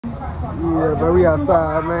Yeah, but we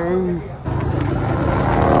outside, man.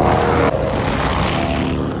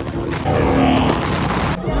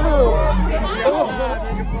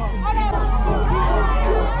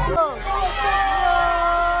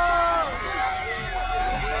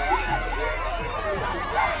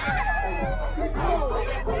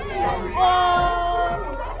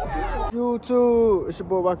 YouTube, it's your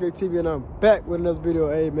boy Theyknowyktv and I'm back with another video.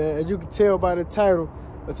 Hey man, as you can tell by the title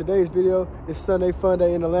of today's video, it's Sunday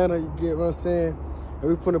Funday in Atlanta, you get what I'm saying? And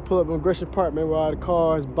we put a pull up on Gresham Park, man, where all the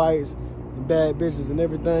cars, bikes, and bad bitches and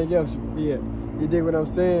everything else be at. You dig what I'm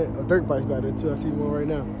saying? Or dirt bikes out there too, I see one right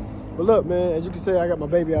now. But look man, as you can see, I got my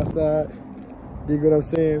baby outside. Dig what I'm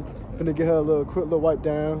saying? Finna get her a quick little wipe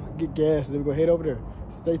down, get gas, and then we gonna head over there.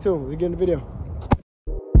 Stay tuned, let's get in the video.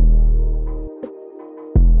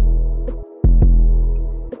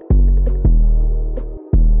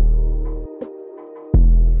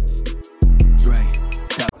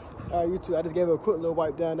 Alright, YouTube, I just gave her a quick little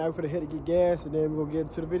wipe down. Now we're gonna head to get gas, and then we're gonna get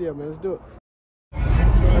into the video, man. Let's do it.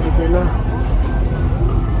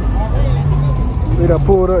 We done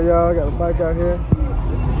pulled up, y'all. Got a bike out here.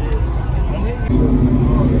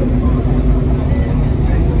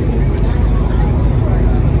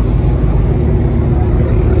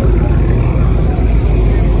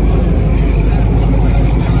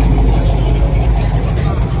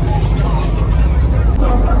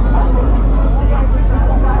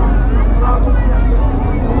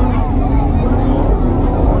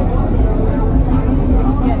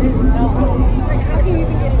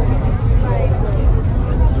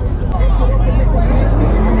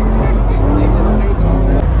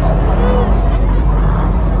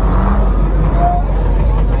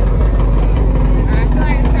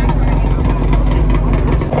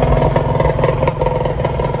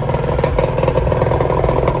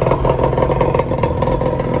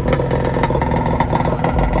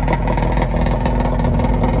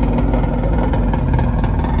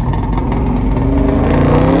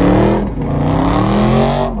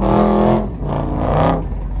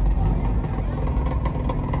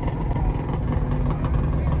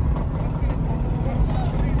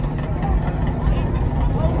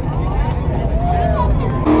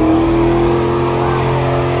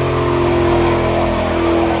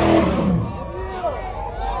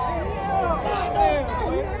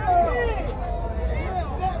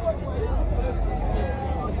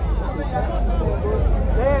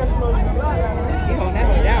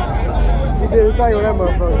 Thing with that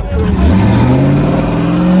motherfucker.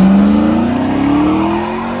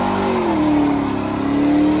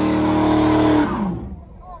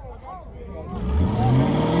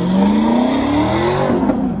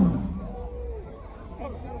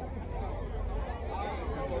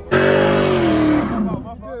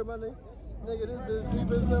 Good, my nigga. Nigga, this bitch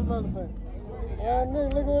deep as some motherfucker. Yeah,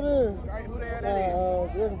 nigga, look what it is. Who the hell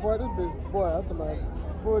that is? Boy, this bitch, boy, I'm talking about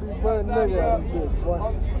 40 butt nigga out this bitch, boy.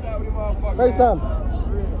 FaceTime.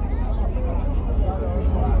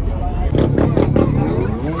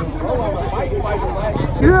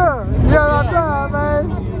 Yeah, all time,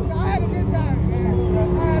 man. I had a good time.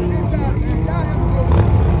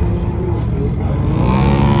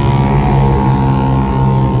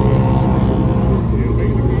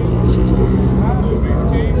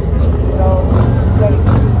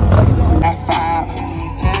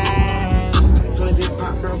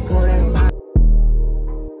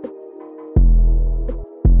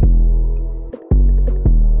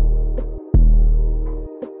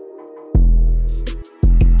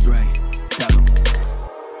 Dre.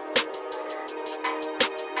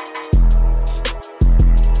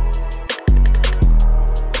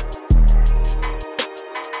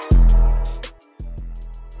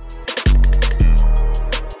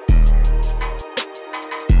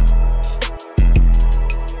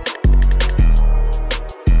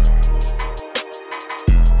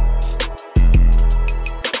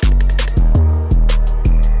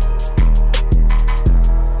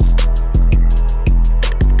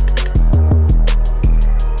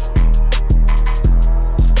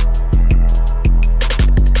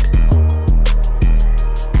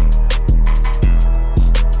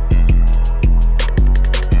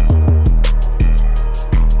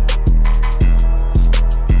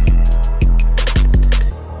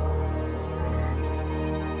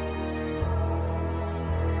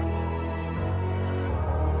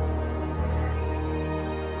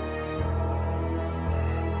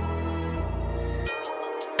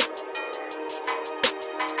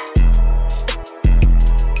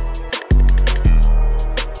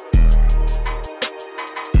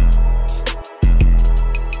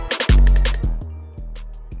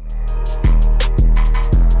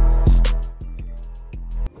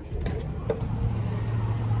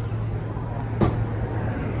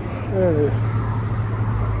 Hey.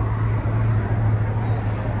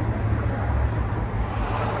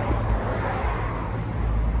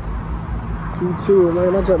 You too,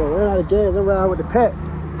 man. My joint done ran out of gas. I'm riding with the pack.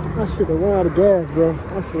 My shit done ran out of gas, bro.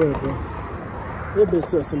 I swear, bro. It bitch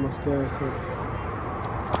sucks so much gas, so.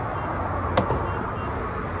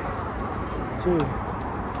 Gee.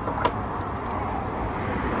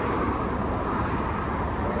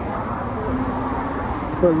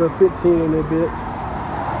 Put a little 15 in that bit.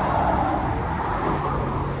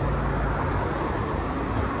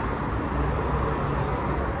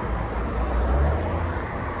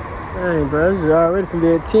 Dang, bro, this is already from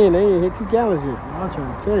being 10. They ain't hit 2 gallons yet. I'm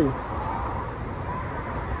trying to tell you.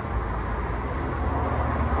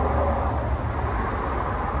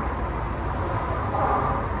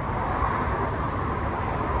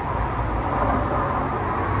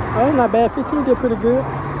 Oh, not bad. 15 did pretty good.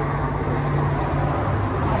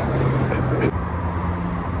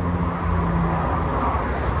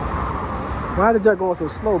 Why did y'all going so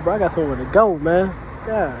slow, bro? I got somewhere to go, man.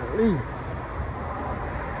 Golly.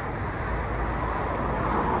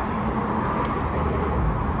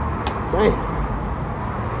 Damn.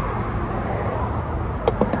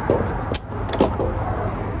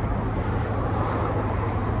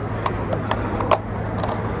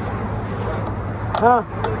 Huh?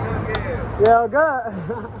 Yeah, good.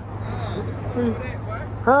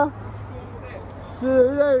 Huh? Shit,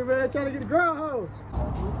 hey, man, trying to get the groundhog.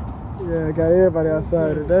 Yeah, I got everybody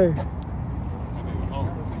outside today.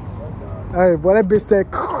 Hey, boy, that bitch said,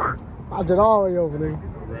 I did all the way over there.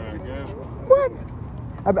 What?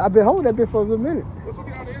 I've been holding that bitch for a little minute. What you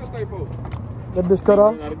get out of the interstate for? That bitch cut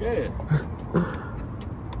off? Out of gas.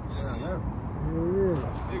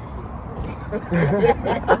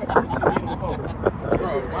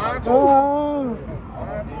 Bro, mine too.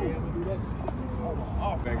 Mine too.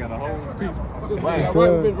 I got a whole piece. I've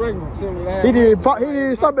been drinking since last. He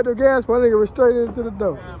didn't stop at the gas point. Nigga was straight into the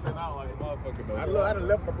door. I done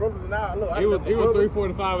left my brothers and I. Look, it was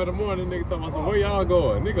 3:45 in the morning. Nigga talking about some, where y'all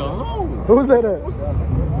going? Nigga, home. Who said that?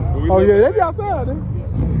 Oh yeah, they be outside. Eh?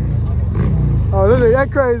 Oh, look at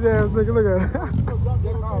that crazy ass nigga. Look at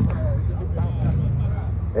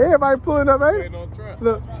it. Everybody pulling up, eh?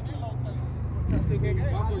 Look.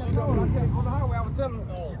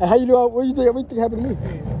 And how you know? What you think happened to me?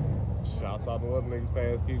 I saw the other niggas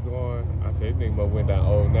fast keep going. I said, this nigga must went down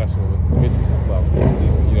Old National with some bitches or something.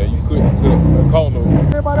 You know, you couldn't call no.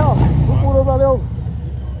 Everybody off. Who pulled everybody over?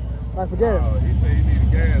 I forget. He said he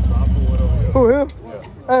needed gas, so I pulled over here. Who, him? Yeah.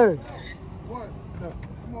 Hey. What?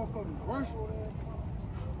 You motherfucking rush.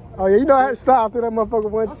 Oh yeah, you know I had to stop through that motherfucker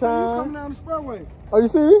one time. I saw you coming down the expressway. Oh, you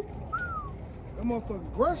see me? That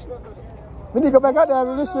motherfucking rush. We need to go back out there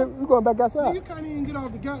after this shit. We're going back outside. You can't even get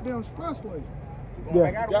off the goddamn expressway. Yeah.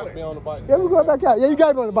 You gotta be on the bike. Yeah, we're going back out. Yeah, you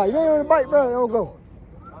gotta be on the bike. You ain't on the bike, bro. Don't go.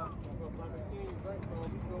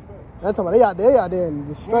 I'm talking about they out there and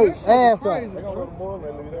just straight ass up. They gonna go to more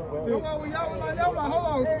than when y'all was like that, I'm like, hold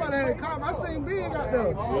on, somebody had a car. I seen Big out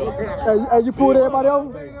there. Hey, you pulled everybody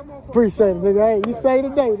over? Appreciate it, nigga. Hey, you saved the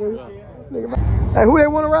day, nigga. Hey, who they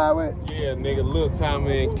want to ride with? Yeah, nigga, Lil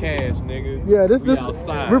Tommy and Cash, nigga. Yeah, this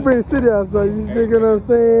outside. We're pretty city outside. You nigga know what I'm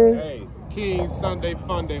saying? Hey, King Sunday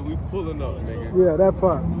Funday, we pulling up, nigga. Yeah, that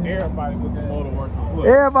part. Everybody with the motor working.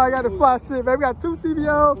 Everybody got the fly shit, man. We got 2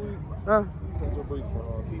 CBO. Huh?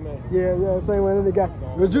 Yeah, same way that guy.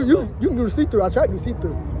 But you can do the see-through. I tried to do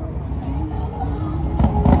see-through.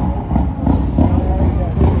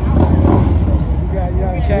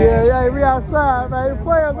 Yeah, we outside, man.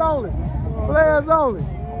 Players only. Players only.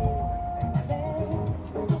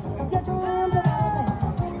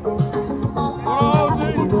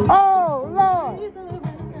 Oh, Lord.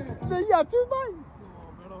 So you got 2 bikes?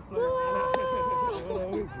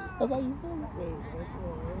 That's how you feel?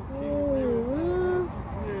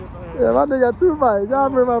 Yeah, my nigga got 2 bikes. Y'all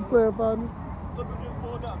remember my player partner?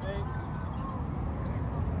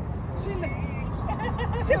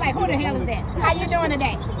 She like, who the hell is that? How you doing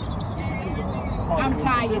today? I'm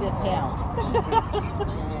tired as hell.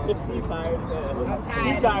 She tired as hell. I'm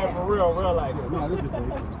tired. She tired for real like that. No, this is it.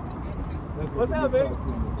 What's up, baby?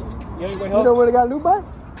 You know when they got a new bike?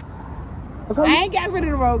 I ain't got rid of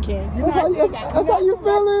the road king. You know, that's how you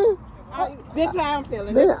feeling? This is how I'm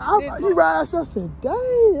feeling. Man, you ride out, I said, dang,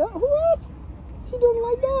 what? She doing it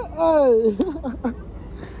like that? Hey.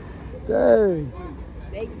 Dang.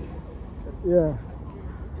 Thank you. Yeah.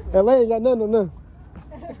 LA ain't got nothing on nothing.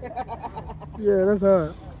 Yeah, that's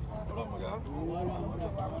hard.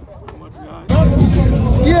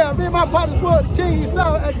 Yeah, me and my partner pulled the king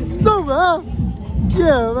out acting stupid, huh?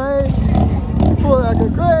 Yeah, man. Pulled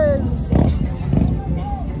acting crazy.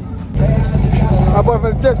 My boy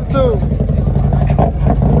for the test too.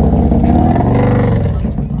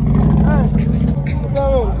 Hey, what's up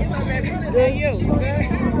with it? Hey, you.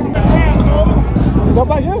 Go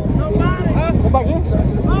back here? Go back here?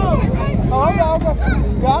 Oh, okay.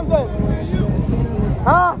 Yeah, I'm saying.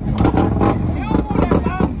 Huh?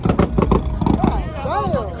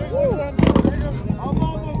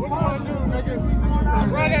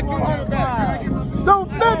 Right at 200 back.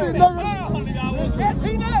 250, nigga.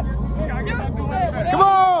 Come on.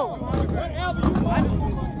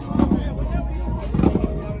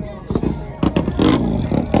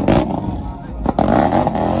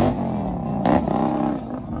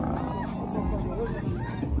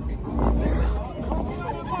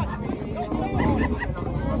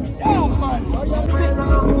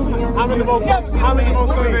 How many more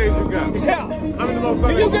Sundays you got? How many more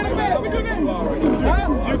Sundays? You get a man. We do that.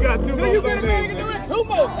 You got 2 more You get a man. Sundays. You do that 2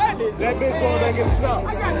 more Sundays. That big boy that gets shot. I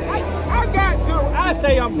got to. I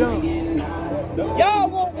say I'm done. Y'all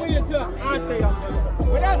won't win until I say I'm done.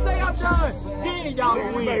 When I say I'm done, then y'all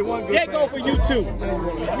will win. That go for you too.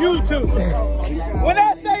 You too. When I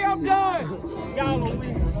say I'm done, y'all will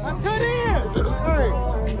win. Until then,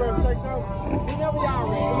 whenever y'all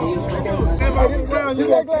ready. You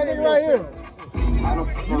got that nigga right here.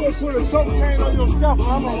 You gonna put a choke chain on yourself and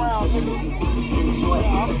I'm around, nigga.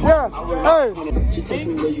 Yeah, hey. She takes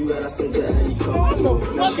me where you at, I said that any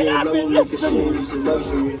code. Now she ain't love me cause she ain't used to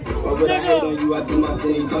luxury. Why would I hate on you? I do my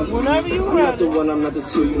thing comfortably. Whenever you I'm not the one, I'm not the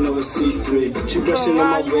two, you know it's C3. She brushing on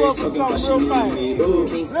my waist, talking about she need me. Ooh.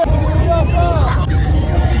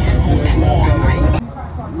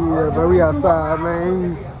 Yeah, but we outside,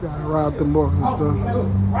 man. Gotta ride them boys and stuff.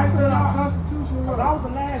 Right there in our Constitution was I was the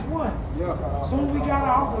last one. Yeah. Soon as we got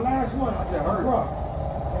out, I was the last one.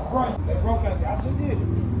 They broke out there. I just did it.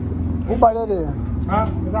 Who bite that in? Huh?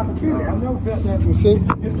 Because I can feel it. I never felt that. You see?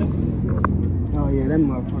 Oh yeah, that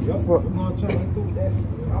motherfucker. Fuck. I'm going to chain through that.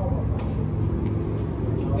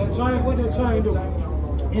 That chain, what that chain do?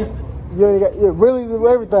 Instant. You ain't got wheelies and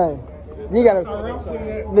everything. You ain't gotta,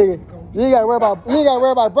 nigga. You ain't gotta worry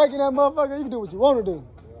about breaking that motherfucker. You can do what you want to do.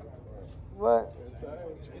 What?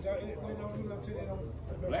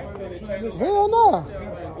 Hell no.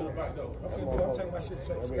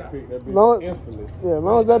 Long, yeah, as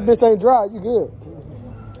long as that bitch ain't dry, you good.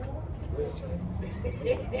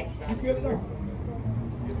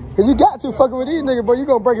 Cause you got to fucking with these niggas, boy. You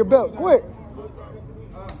gonna break your belt quick.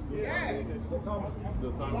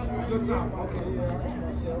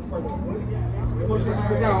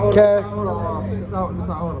 Cash.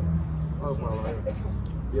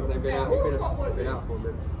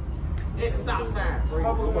 Hit stop sign.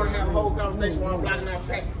 Hopefully we want to have a whole conversation while I'm blocking out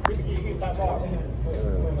track. We can get hit by bar.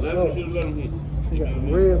 Let him hit you. He got a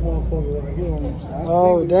red motherfucker right here on him.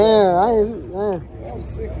 Oh damn! I'm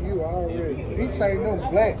sick of you already. He changed them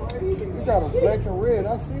black. You got a black and red.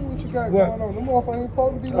 I see what you got going on. Them motherfuckers ain't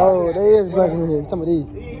supposed to be like that. Oh, they is black and red. Some of these.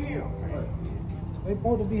 They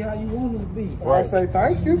supposed to be how you want them to be. I say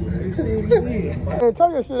thank you. You see what you did. Hey,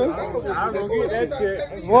 tell your shit. I'm gonna get that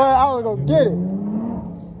shit. Boy, I was gonna get it.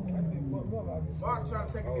 Mark trying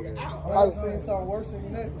to take a nigga out. I've seen something worse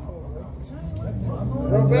than that before.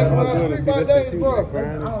 Bro, back when I sleep by days, bro.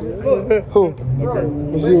 Who?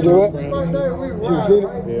 Was you do it? You seen it?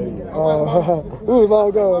 We was long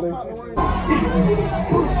ago, nigga.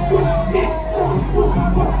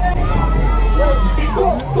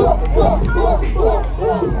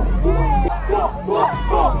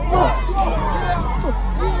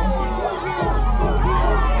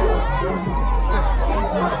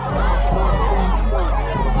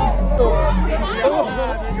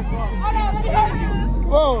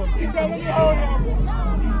 Whoa. She said, let me hold him.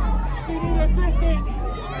 She need assistance.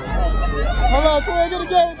 Hold on, twin, get the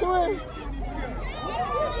game, twin.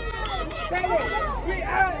 Taylor, we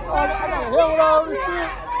outside. I got a hell with all this shit.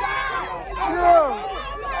 Yeah.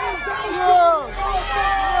 Yeah.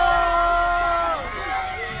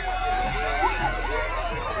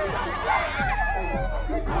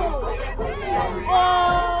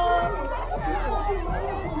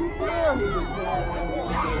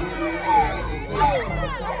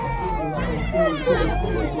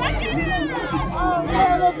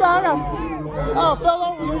 Oh, fell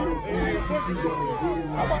over me.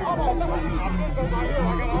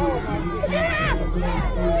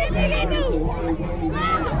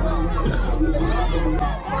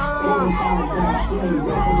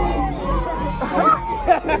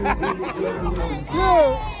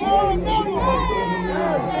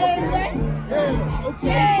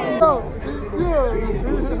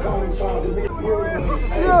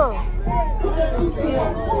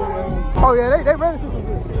 Oh yeah, they ready to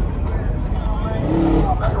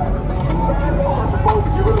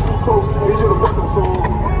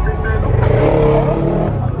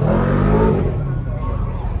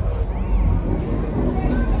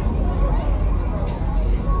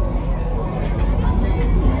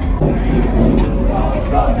look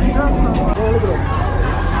at that.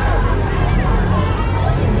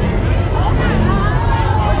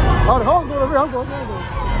 Oh, the home's going over here. I'm going.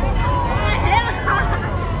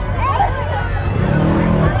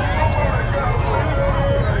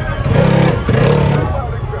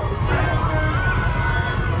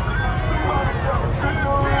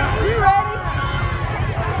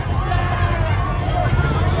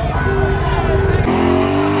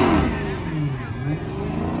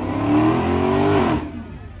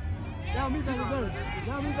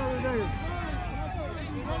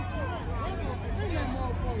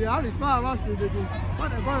 Yeah, I just slide my shit, nigga. Fuck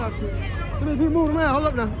that burnout shit. Too many people moving around. Hold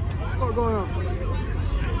up now. What's going on?